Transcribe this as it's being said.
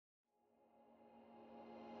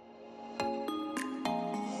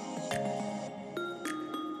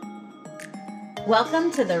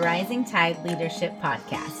Welcome to the Rising Tide Leadership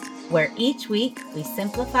Podcast, where each week we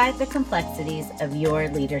simplify the complexities of your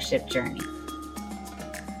leadership journey.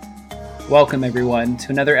 Welcome, everyone,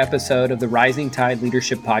 to another episode of the Rising Tide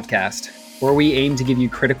Leadership Podcast, where we aim to give you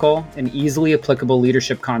critical and easily applicable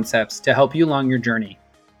leadership concepts to help you along your journey.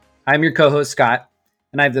 I'm your co-host, Scott,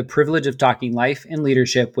 and I have the privilege of talking life and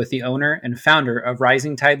leadership with the owner and founder of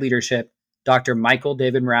Rising Tide Leadership, Dr. Michael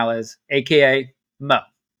David Morales, aka Mo.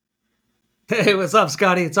 Hey, what's up,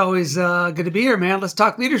 Scotty? It's always good to be here, man. Let's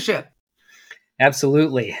talk leadership.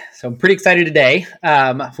 Absolutely. So I'm pretty excited today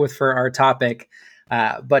for our topic.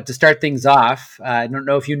 But to start things off, I don't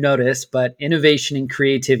know if you noticed, but innovation and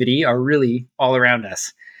creativity are really all around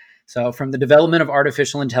us. So from the development of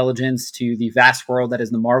artificial intelligence to the vast world that is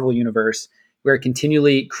the Marvel Universe, we're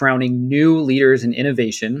continually crowning new leaders in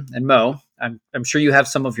innovation. And Mo, I'm sure you have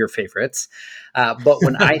some of your favorites. But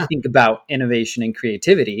when I think about innovation and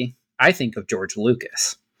creativity, I think of George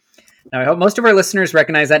Lucas. Now, I hope most of our listeners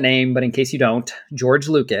recognize that name, but in case you don't, George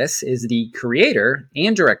Lucas is the creator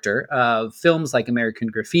and director of films like American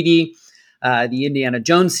Graffiti, the Indiana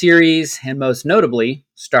Jones series, and most notably,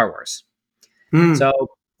 Star Wars. So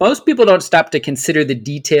most people don't stop to consider the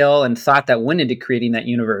detail and thought that went into creating that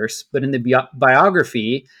universe, but in the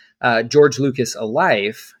biography, George Lucas, A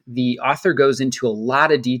Life, the author goes into a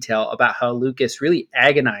lot of detail about how Lucas really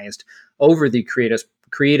agonized over the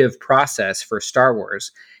creative process for Star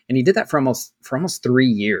Wars. And he did that for almost 3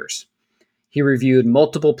 years. He reviewed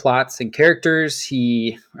multiple plots and characters.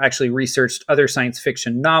 He actually researched other science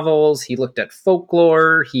fiction novels. He looked at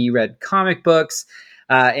folklore. He read comic books,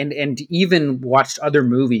 and even watched other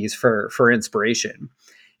movies for inspiration.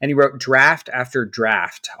 And he wrote draft after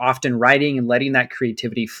draft, often writing and letting that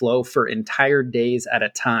creativity flow for entire days at a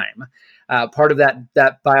time. Part of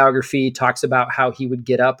that biography talks about how he would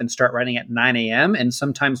get up and start writing at 9 a.m. and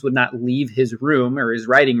sometimes would not leave his room or his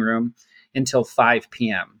writing room until 5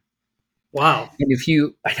 p.m. Wow. And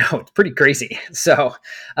I know it's pretty crazy. So,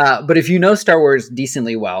 but if you know Star Wars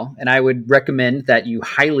decently well, and I would recommend that you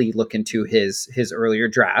highly look into his earlier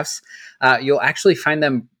drafts, you'll actually find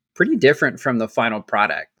them pretty different from the final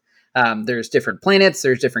product. There's different planets,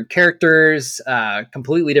 there's different characters,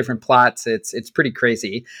 completely different plots. It's pretty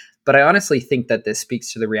crazy. But I honestly think that this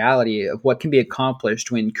speaks to the reality of what can be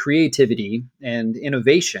accomplished when creativity and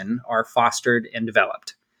innovation are fostered and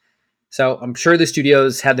developed. So I'm sure the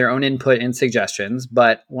studios had their own input and suggestions,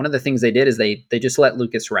 but one of the things they did is they just let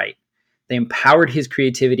Lucas write. They empowered his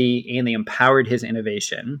creativity and they empowered his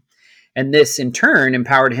innovation. And this, in turn,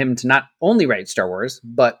 empowered him to not only write Star Wars,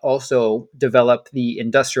 but also develop the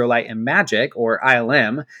Industrial Light and Magic, or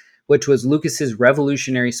ILM, which was Lucas's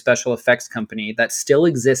revolutionary special effects company that still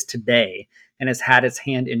exists today and has had its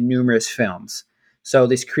hand in numerous films. So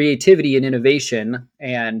this creativity and innovation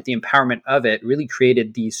and the empowerment of it really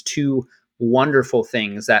created these two wonderful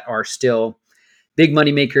things that are still big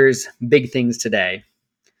money makers, big things today.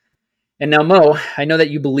 And now, Mo, I know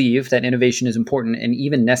that you believe that innovation is important and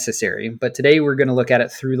even necessary, but today we're going to look at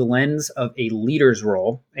it through the lens of a leader's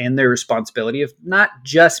role and their responsibility of not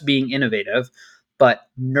just being innovative, but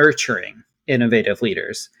nurturing innovative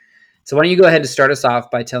leaders. So why don't you go ahead and start us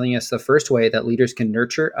off by telling us the first way that leaders can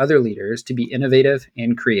nurture other leaders to be innovative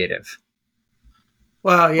and creative?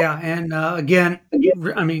 Well, yeah. And again,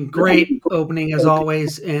 I mean, great opening as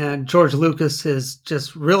always. And George Lucas has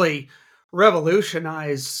just really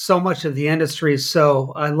revolutionized so much of the industry.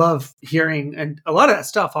 So I love hearing, and a lot of that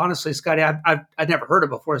stuff, honestly, Scotty, I'd never heard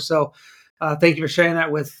of before. So thank you for sharing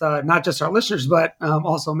that with not just our listeners, but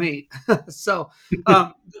also me. So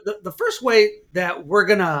the first way that we're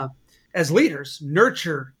going to, as leaders,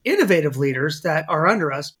 nurture innovative leaders that are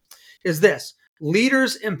under us is this: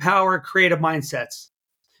 leaders empower creative mindsets.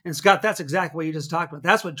 And Scott, that's exactly what you just talked about.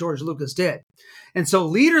 That's what George Lucas did. And so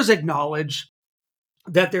leaders acknowledge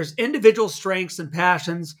that there's individual strengths and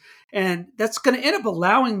passions, and that's going to end up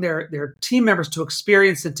allowing their team members to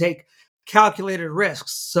experience and take calculated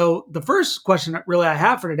risks. So the first question that really I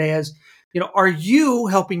have for today is, are you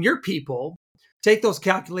helping your people take those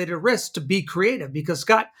calculated risks to be creative? Because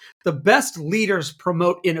Scott, the best leaders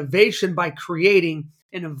promote innovation by creating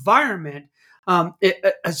an environment,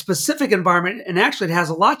 a specific environment, and actually it has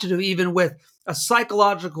a lot to do even with a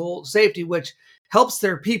psychological safety, which helps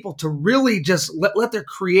their people to really just let their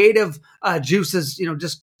creative juices,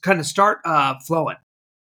 just kind of start flowing.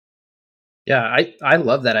 Yeah, I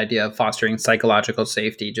love that idea of fostering psychological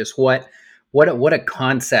safety. Just what a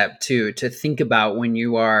concept to think about when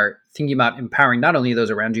you are thinking about empowering not only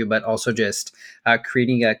those around you, but also just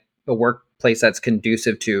creating a workplace that's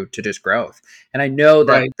conducive to just growth. And I know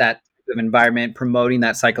that Right. that supportive environment, promoting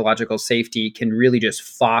that psychological safety can really just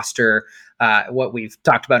foster what we've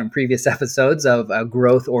talked about in previous episodes of a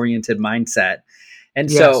growth-oriented mindset. And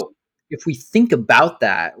Yes. so if we think about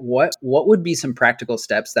that, what would be some practical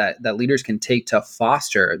steps that leaders can take to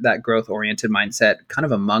foster that growth-oriented mindset kind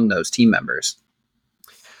of among those team members?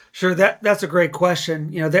 Sure, that's a great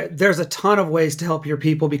question. There's a ton of ways to help your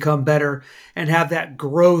people become better and have that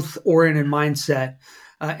growth-oriented mindset,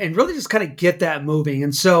 and really just kind of get that moving.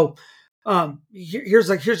 And so, here's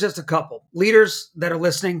just a couple leaders that are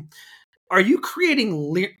listening. Are you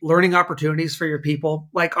creating learning opportunities for your people?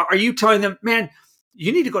 Like, are you telling them, man,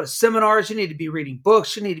 you need to go to seminars, you need to be reading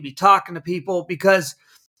books, you need to be talking to people, because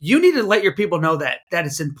you need to let your people know that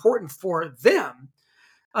it's important for them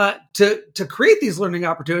to create these learning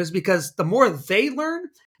opportunities, because the more they learn,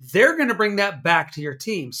 they're going to bring that back to your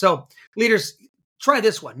team. So leaders, try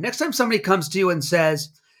this one. Next time somebody comes to you and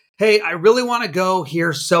says, hey, I really want to go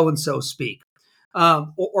hear so-and-so speak,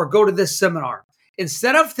 or go to this seminar.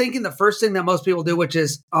 Instead of thinking the first thing that most people do, which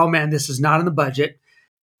is, oh man, this is not in the budget,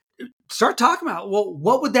 start talking about, well,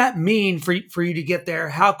 what would that mean for you to get there?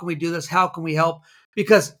 How can we do this? How can we help?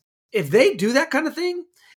 Because if they do that kind of thing,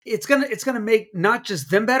 it's gonna make not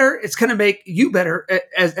just them better, it's gonna make you better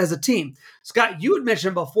as a team. Scott, you had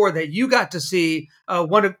mentioned before that you got to see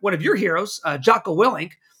one of your heroes, Jocko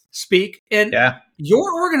Willink, speak, and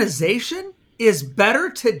your organization is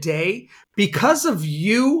better today because of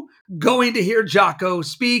you going to hear Jocko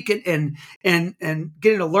speak and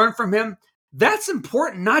getting to learn from him. That's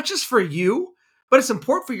important, not just for you, but it's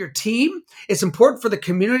important for your team. It's important for the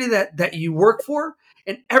community that you work for,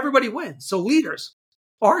 and everybody wins. So leaders,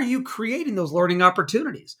 are you creating those learning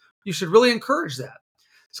opportunities? You should really encourage that.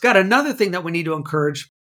 Scott, another thing that we need to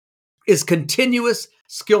encourage is continuous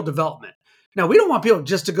skill development. Now, we don't want people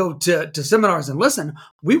just to go to seminars and listen.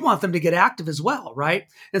 We want them to get active as well, right?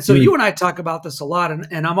 And so you and I talk about this a lot,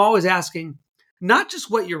 and I'm always asking, not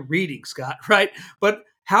just what you're reading, Scott, right? But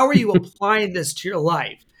how are you applying this to your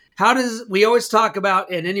life? We always talk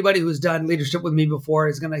about, and anybody who's done leadership with me before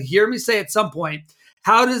is going to hear me say at some point,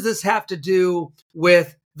 how does this have to do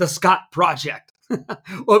with the Scott Project?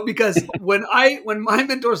 Well, because when my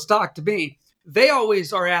mentors talk to me, they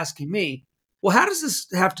always are asking me, well, how does this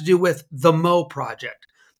have to do with the Mo Project?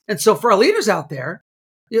 And so for our leaders out there,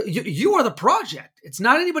 you are the project. It's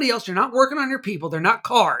not anybody else. You're not working on your people. They're not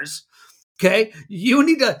cars. Okay. You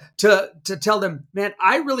need to tell them, man,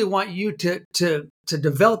 I really want you to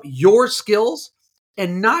develop your skills,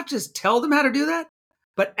 and not just tell them how to do that,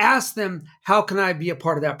 but ask them, how can I be a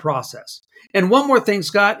part of that process? And one more thing,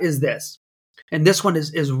 Scott, is this, and this one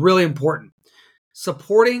is really important: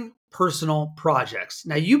 supporting personal projects.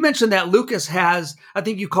 Now, you mentioned that Lucas has, I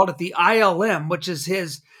think you called it the ILM, which is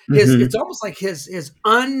his it's almost like his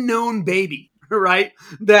unknown baby, right?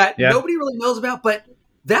 That nobody really knows about, but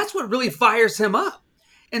that's what really fires him up.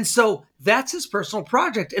 And so that's his personal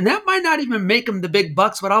project. And that might not even make him the big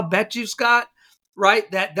bucks, but I'll bet you, Scott, right,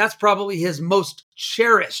 that's probably his most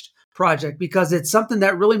cherished project, because it's something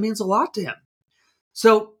that really means a lot to him.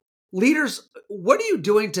 So leaders, what are you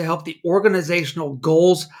doing to help the organizational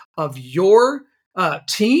goals of your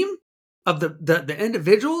team, of the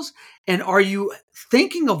individuals? And are you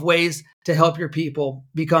thinking of ways to help your people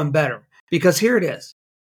become better? Because here it is.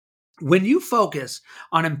 When you focus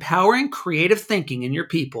on empowering creative thinking in your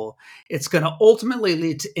people, it's going to ultimately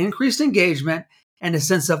lead to increased engagement and a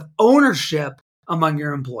sense of ownership among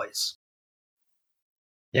your employees.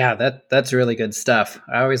 Yeah, that's really good stuff.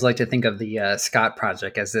 I always like to think of the Scott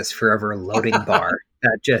Project as this forever loading bar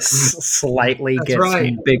that just slightly gets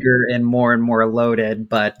bigger and more loaded.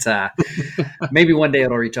 But maybe one day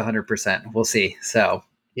it'll reach 100%. We'll see. So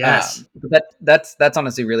yes, that's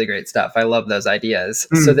honestly really great stuff. I love those ideas.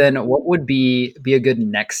 So then, what would be a good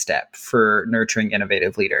next step for nurturing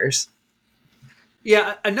innovative leaders?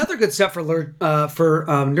 Yeah, another good step for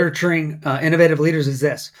nurturing innovative leaders is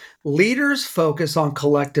this: leaders focus on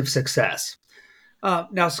collective success.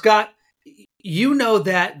 Now, Scott, you know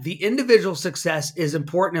that the individual success is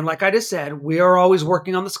important. And like I just said, we are always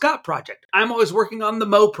working on the Scott Project. I'm always working on the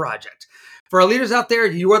Mo Project. For our leaders out there,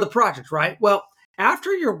 you are the project, right? Well,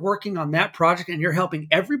 after you're working on that project and you're helping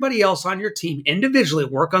everybody else on your team individually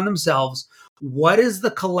work on themselves, what does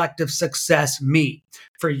the collective success mean?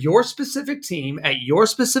 For your specific team at your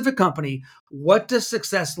specific company, what does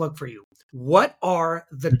success look for you? What are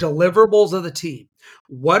the deliverables of the team?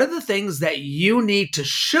 What are the things that you need to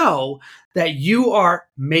show that you are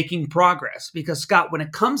making progress? Because, Scott, when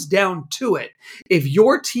it comes down to it, if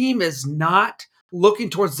your team is not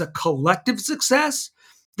looking towards the collective success,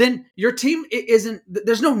 then your team isn't,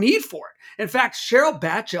 there's no need for it. In fact, Cheryl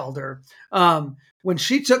Batchelder, when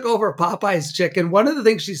she took over Popeye's Chicken, one of the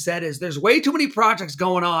things she said is there's way too many projects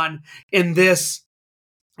going on in this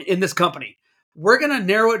company. We're going to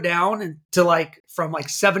narrow it down to from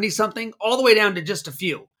 70 something all the way down to just a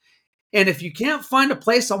few. And if you can't find a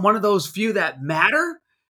place on one of those few that matter,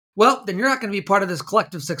 well, then you're not going to be part of this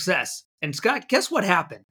collective success. And Scott, guess what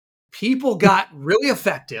happened? People got really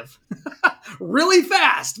effective really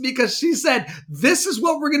fast because she said, this is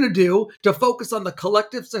what we're going to do to focus on the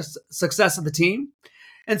collective success of the team.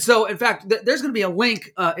 And so, in fact, there's going to be a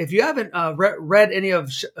link. If you haven't read any of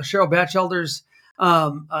Cheryl Batchelder's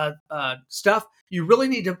stuff, you really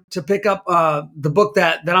need to pick up the book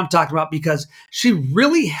that I'm talking about, because she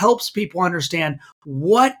really helps people understand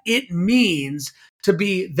what it means to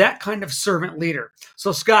be that kind of servant leader.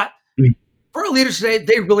 So, Scott, for our leaders today,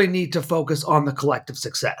 they really need to focus on the collective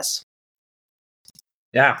success.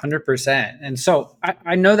 Yeah, 100%. And so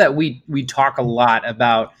I know that we talk a lot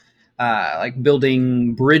about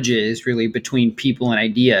building bridges really between people and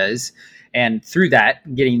ideas, and through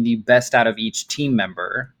that, getting the best out of each team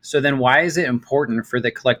member. So then why is it important for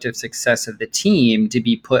the collective success of the team to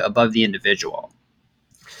be put above the individual?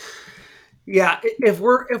 Yeah, if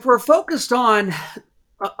we're focused on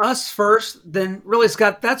us first, then really,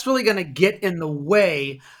 Scott, that's really going to get in the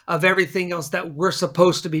way of everything else that we're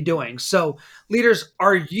supposed to be doing. So leaders,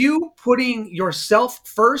 are you putting yourself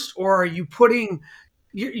first, or are you putting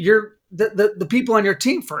the people on your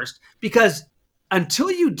team first? Because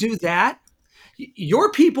until you do that,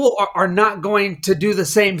 your people are not going to do the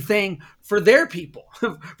same thing for their people,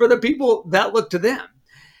 for the people that look to them.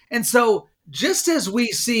 And so just as we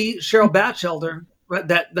see Cheryl Batchelder,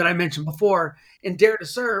 that I mentioned before, in Dare to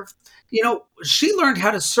Serve, she learned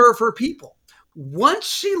how to serve her people. Once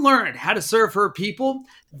she learned how to serve her people,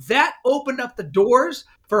 that opened up the doors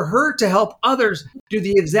for her to help others do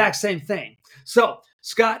the exact same thing. So,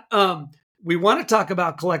 Scott, we want to talk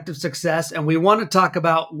about collective success, and we want to talk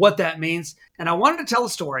about what that means. And I wanted to tell a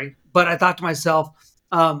story, but I thought to myself,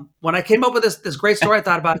 when I came up with this great story, I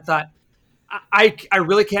thought, I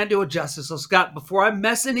really can't do it justice. So, Scott, before I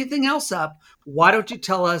mess anything else up, why don't you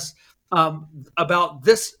tell us about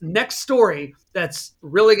this next story that's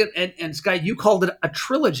really good? And Scott, you called it a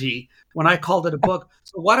trilogy when I called it a book.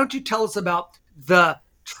 So why don't you tell us about the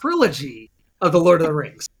trilogy of the Lord of the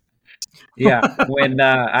Rings? Yeah, when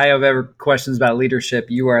I have ever questions about leadership,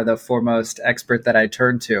 you are the foremost expert that I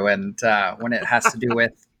turn to. And when it has to do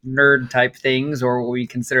with nerd type things, or what we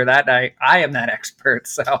consider that, I am that expert.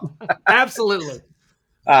 So absolutely.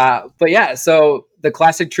 But yeah, so the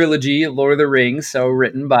classic trilogy, Lord of the Rings, so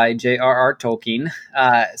written by J.R.R. Tolkien.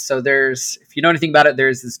 So if you know anything about it,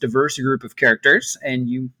 there's this diverse group of characters, and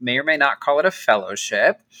you may or may not call it a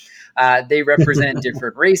fellowship. They represent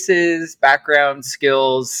different races, backgrounds,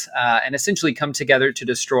 skills, and essentially come together to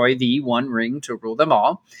destroy the One Ring to rule them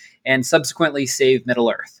all, and subsequently save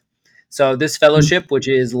Middle-earth. So this fellowship, which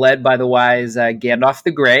is led by the wise Gandalf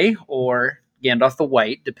the Grey, or Gandalf the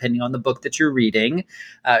White, depending on the book that you're reading,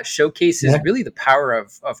 showcases really the power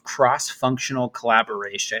of cross-functional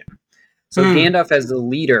collaboration. So Gandalf, as the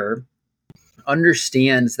leader,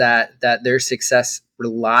 understands that their success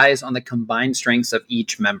relies on the combined strengths of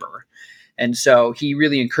each member. And so he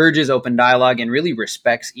really encourages open dialogue and really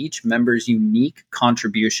respects each member's unique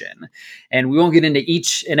contribution. And we won't get into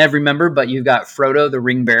each and every member, but you've got Frodo, the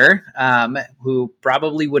ring bearer, who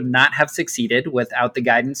probably would not have succeeded without the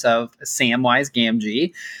guidance of Samwise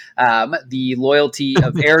Gamgee. The loyalty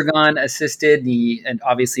of Aragorn assisted, and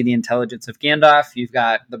obviously the intelligence of Gandalf. You've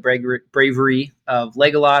got the bravery of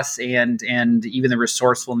Legolas, and even the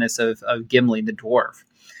resourcefulness of Gimli, the dwarf.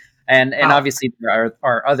 And obviously there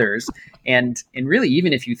are others. And really,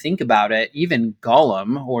 even if you think about it, even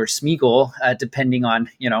Gollum or Smeagol, depending on,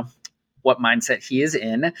 what mindset he is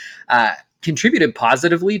in, contributed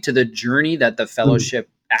positively to the journey that the fellowship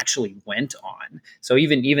actually went on. So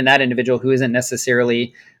even that individual who isn't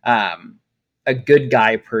necessarily a good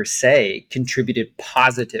guy per se contributed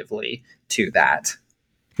positively to that.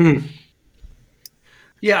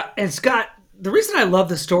 Yeah. And Scott, the reason I love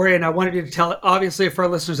the story, and I wanted you to tell it, obviously for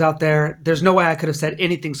our listeners out there, there's no way I could have said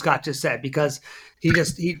anything Scott just said, because he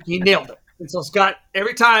nailed it. And so, Scott,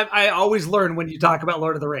 every time I always learn when you talk about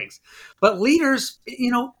Lord of the Rings. But leaders,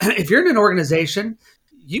 if you're in an organization,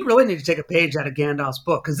 you really need to take a page out of Gandalf's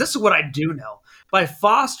book, because this is what I do know. By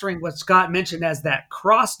fostering what Scott mentioned as that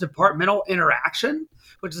cross-departmental interaction,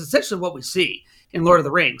 which is essentially what we see in Lord of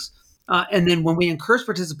the Rings. And then when we encourage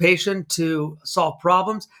participation to solve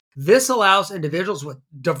problems, This allows individuals with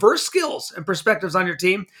diverse skills and perspectives on your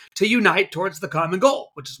team to unite towards the common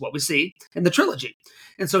goal, which is what we see in the trilogy.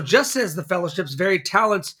 And so just as the fellowship's varied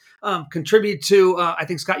talents contribute to, I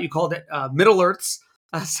think, Scott, you called it Middle Earth's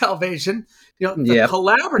salvation, the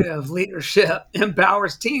collaborative leadership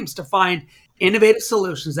empowers teams to find innovative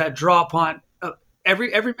solutions that draw upon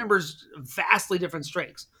every member's vastly different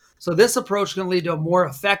strengths. So this approach can lead to a more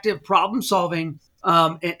effective problem solving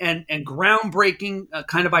and groundbreaking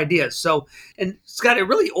kind of ideas. So, and Scott, it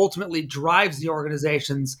really ultimately drives the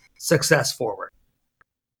organization's success forward.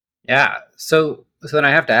 Yeah. So then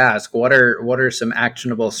I have to ask, what are some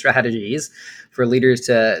actionable strategies for leaders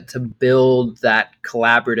to build that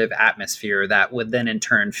collaborative atmosphere that would then in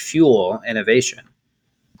turn fuel innovation?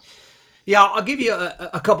 Yeah, I'll give you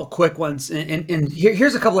a couple quick ones, and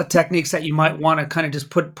here's a couple of techniques that you might want to kind of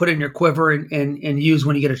just put in your quiver and use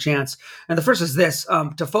when you get a chance. And the first is this: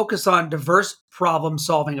 to focus on diverse problem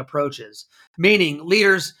solving approaches. Meaning,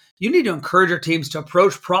 leaders, you need to encourage your teams to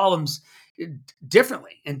approach problems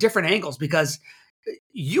differently in different angles, because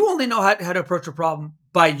you only know how to approach a problem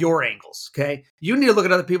by your angles. Okay, you need to look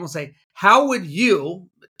at other people and say, how would you,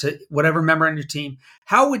 to whatever member on your team,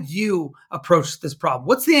 how would you approach this problem?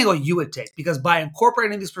 What's the angle you would take? Because by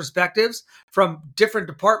incorporating these perspectives from different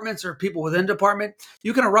departments or people within a department,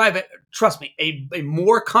 you can arrive at, trust me, a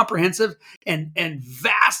more comprehensive and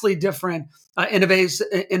vastly different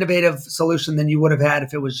innovative solution than you would have had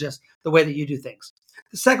if it was just the way that you do things.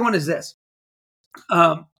 The second one is this,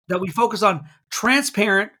 that we focus on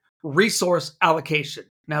transparent resource allocation.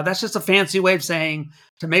 Now, that's just a fancy way of saying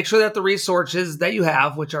to make sure that the resources that you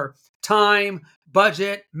have, which are time,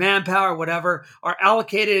 budget, manpower, whatever, are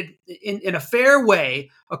allocated in a fair way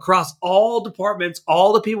across all departments,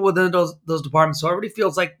 all the people within those departments, so everybody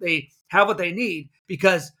feels like they have what they need,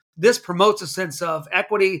 because this promotes a sense of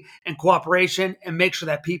equity and cooperation and makes sure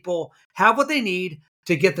that people have what they need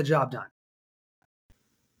to get the job done.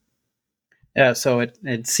 Yeah, so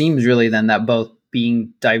it seems really then that both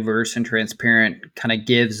being diverse and transparent kind of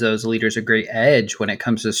gives those leaders a great edge when it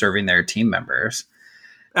comes to serving their team members.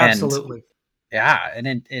 Absolutely.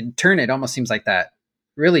 And in turn, it almost seems like that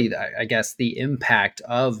really, I guess, the impact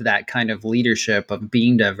of that kind of leadership of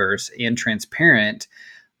being diverse and transparent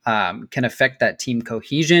can affect that team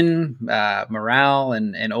cohesion, morale,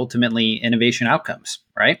 and ultimately innovation outcomes,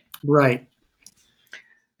 right? Right.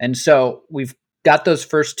 And so we've got those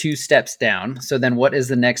first two steps down. So then what is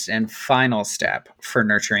the next and final step for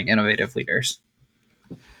nurturing innovative leaders?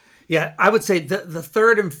 Yeah, I would say the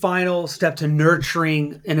third and final step to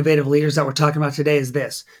nurturing innovative leaders that we're talking about today is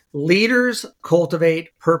this: leaders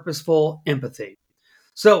cultivate purposeful empathy.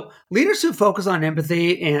 So leaders who focus on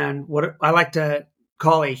empathy and what I like to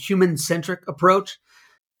call a human-centric approach,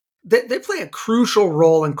 they play a crucial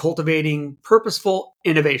role in cultivating purposeful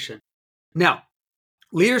innovation. Now,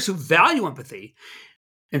 leaders who value empathy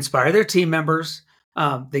inspire their team members.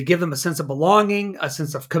 They give them a sense of belonging, a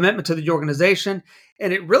sense of commitment to the organization,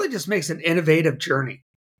 and it really just makes an innovative journey.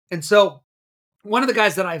 And so one of the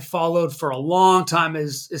guys that I've followed for a long time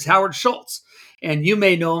is Howard Schultz. And you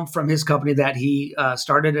may know him from his company that he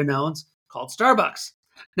started and owns called Starbucks.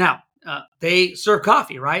 Now, they serve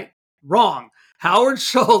coffee, right? Wrong. Howard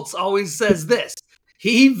Schultz always says this.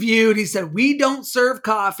 He said, we don't serve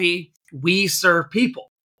coffee, we serve people.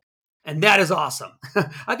 And that is awesome.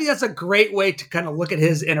 I think that's a great way to kind of look at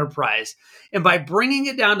his enterprise. And by bringing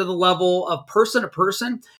it down to the level of person to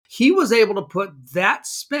person, he was able to put that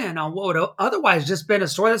spin on what would otherwise just been a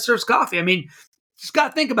store that serves coffee. I mean,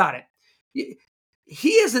 Scott, think about it.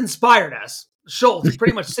 He has inspired us, Schultz,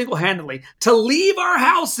 pretty much single-handedly, to leave our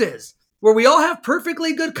houses where we all have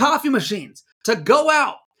perfectly good coffee machines, to go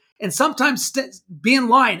out and sometimes be in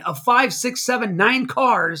line of 5, 6, 7, 9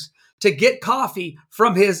 cars to get coffee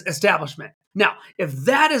from his establishment. Now, if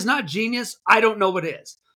that is not genius, I don't know what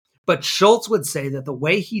is. But Schultz would say that the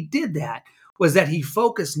way he did that was that he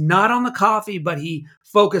focused not on the coffee, but he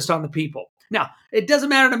focused on the people. Now, it doesn't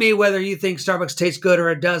matter to me whether you think Starbucks tastes good or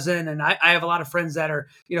it doesn't. And I have a lot of friends that are,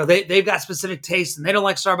 they've got specific tastes and they don't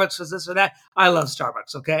like Starbucks because this or that. I love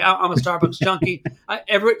Starbucks, okay? I'm a Starbucks junkie.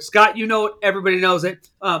 Scott, everybody knows it.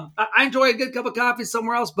 I enjoy a good cup of coffee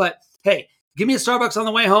somewhere else, but hey, give me a Starbucks on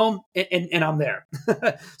the way home and I'm there.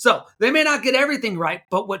 So they may not get everything right,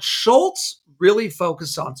 but what Schultz really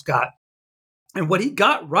focused on, Scott, and what he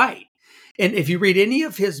got right, and if you read any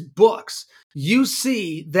of his books, you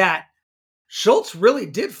see that Schultz really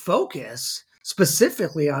did focus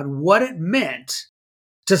specifically on what it meant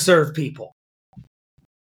to serve people.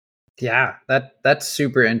 Yeah, that's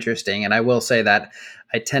super interesting. And I will say that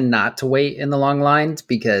I tend not to wait in the long lines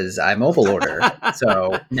because I mobile order.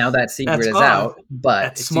 So now that secret is out, but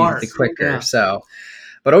That's it's smart. usually quicker. Yeah. So,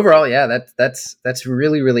 but overall, yeah, that's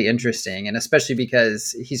really, really interesting. And especially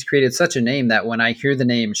because he's created such a name that when I hear the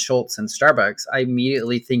name Schultz and Starbucks, I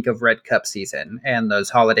immediately think of Red Cup season and those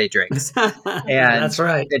holiday drinks. And That's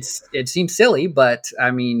right. it seems silly, but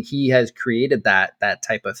I mean, he has created that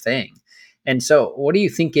type of thing. And so what do you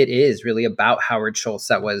think it is really about Howard Schultz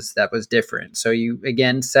that was different? So you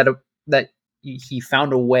again said that he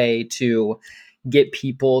found a way to get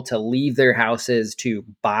people to leave their houses to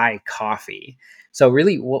buy coffee. So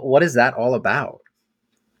really, what is that all about?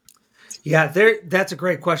 Yeah, that's a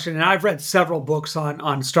great question. And I've read several books on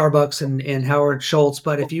Starbucks and Howard Schultz.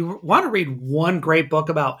 But if you want to read one great book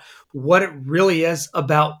about what it really is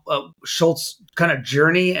about Schultz kind of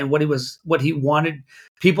journey and what he wanted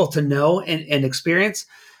people to know and experience,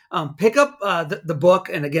 pick up the book.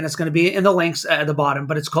 And again, it's going to be in the links at the bottom,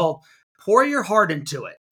 but it's called Pour Your Heart Into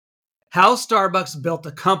It: How Starbucks Built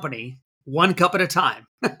a Company One Cup at a Time.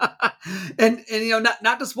 and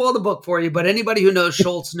not to spoil the book for you, but anybody who knows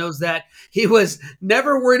Schultz knows that he was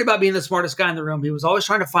never worried about being the smartest guy in the room. He was always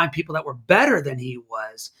trying to find people that were better than he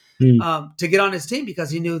was to get on his team,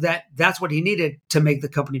 because he knew that that's what he needed to make the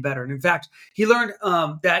company better. And in fact, he learned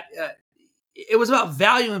that it was about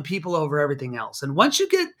valuing people over everything else. And once you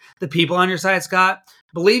get the people on your side, Scott,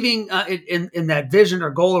 believing in that vision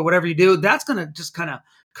or goal or whatever you do, that's going to just kind of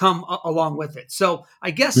come along with it. So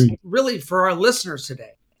I guess really for our listeners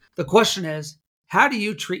today, the question is, how do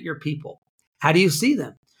you treat your people? How do you see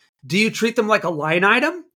them? Do you treat them like a line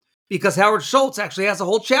item? Because Howard Schultz actually has a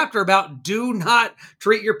whole chapter about do not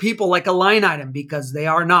treat your people like a line item, because they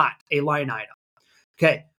are not a line item.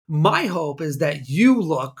 Okay. My hope is that you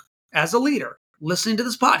look as a leader listening to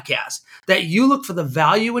this podcast, that you look for the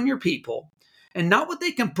value in your people and not what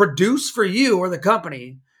they can produce for you or the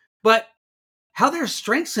company, but how their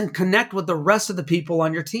strengths can connect with the rest of the people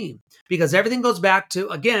on your team. Because everything goes back to,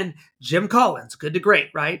 again, Jim Collins, Good to Great,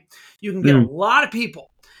 right? You can get a lot of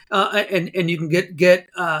people and you can get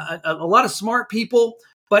a lot of smart people,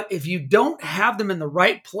 but if you don't have them in the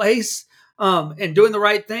right place and doing the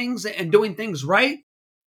right things and doing things right,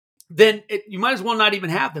 then you might as well not even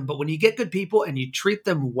have them. But when you get good people and you treat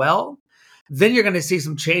them well, then you're going to see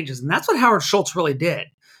some changes. And that's what Howard Schultz really did.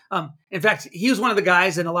 In fact, he was one of the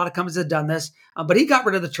guys, and a lot of companies have done this, but he got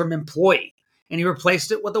rid of the term employee and he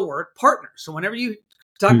replaced it with the word partner. So whenever you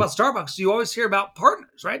talk about Starbucks, you always hear about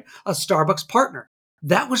partners, right? A Starbucks partner.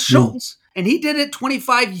 That was Schultz. And he did it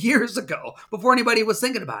 25 years ago before anybody was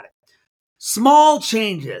thinking about it. Small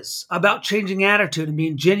changes about changing attitude and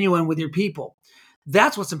being genuine with your people.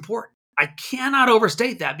 That's what's important. I cannot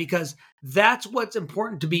overstate that, because that's what's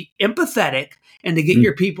important, to be empathetic and to get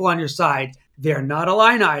your people on your side. They're not a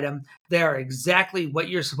line item. They are exactly what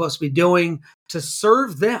you're supposed to be doing to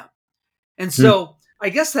serve them. And so I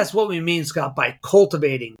guess that's what we mean, Scott, by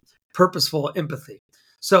cultivating purposeful empathy.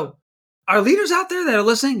 So our leaders out there that are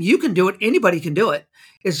listening, you can do it. Anybody can do it.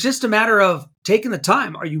 It's just a matter of taking the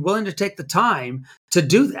time. Are you willing to take the time to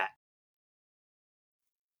do that?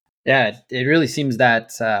 Yeah, it really seems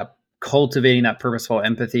that cultivating that purposeful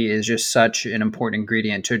empathy is just such an important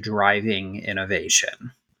ingredient to driving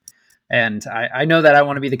innovation. And I know that I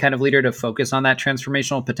want to be the kind of leader to focus on that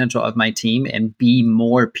transformational potential of my team and be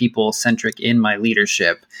more people-centric in my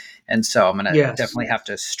leadership. And so I'm going to definitely have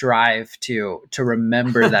to strive to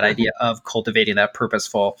remember that idea of cultivating that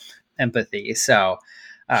purposeful empathy. So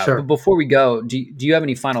but before we go, do you have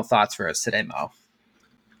any final thoughts for us today, Mo?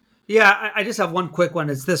 Yeah, I just have one quick one.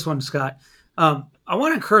 It's this one, Scott. I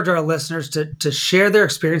want to encourage our listeners to share their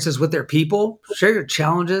experiences with their people, share your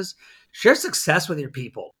challenges, share success with your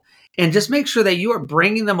people, and just make sure that you are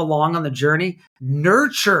bringing them along on the journey.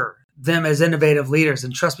 Nurture them as innovative leaders.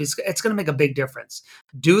 And trust me, it's going to make a big difference.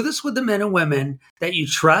 Do this with the men and women that you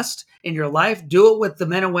trust in your life. Do it with the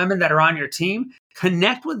men and women that are on your team.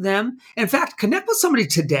 Connect with them. In fact, connect with somebody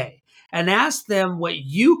today and ask them what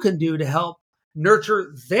you can do to help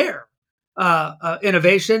nurture their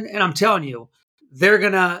innovation. And I'm telling you, they're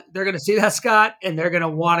gonna see that, Scott, and they're gonna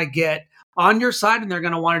want to get on your side, and they're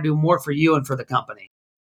gonna want to do more for you and for the company.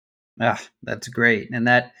 That's great. And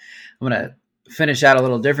that I'm gonna finish out a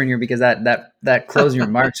little different here, because that closing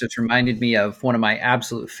remarks just reminded me of one of my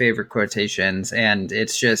absolute favorite quotations, and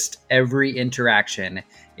it's just every interaction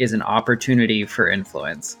is an opportunity for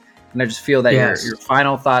influence. And I just feel that your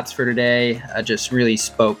final thoughts for today just really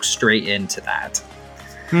spoke straight into that.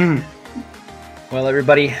 Well,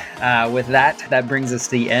 everybody, with that brings us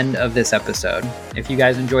to the end of this episode. If you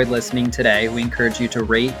guys enjoyed listening today, we encourage you to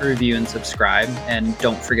rate, review, and subscribe, and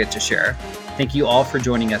don't forget to share. Thank you all for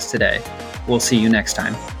joining us today. We'll see you next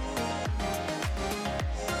time.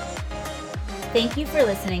 Thank you for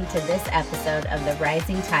listening to this episode of the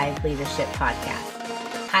Rising Tide Leadership Podcast.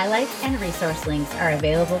 Highlights and resource links are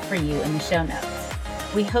available for you in the show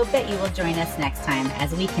notes. We hope that you will join us next time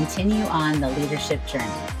as we continue on the leadership journey.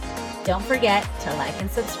 Don't forget to like and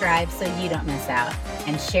subscribe so you don't miss out,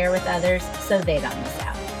 and share with others so they don't miss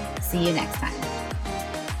out. See you next time.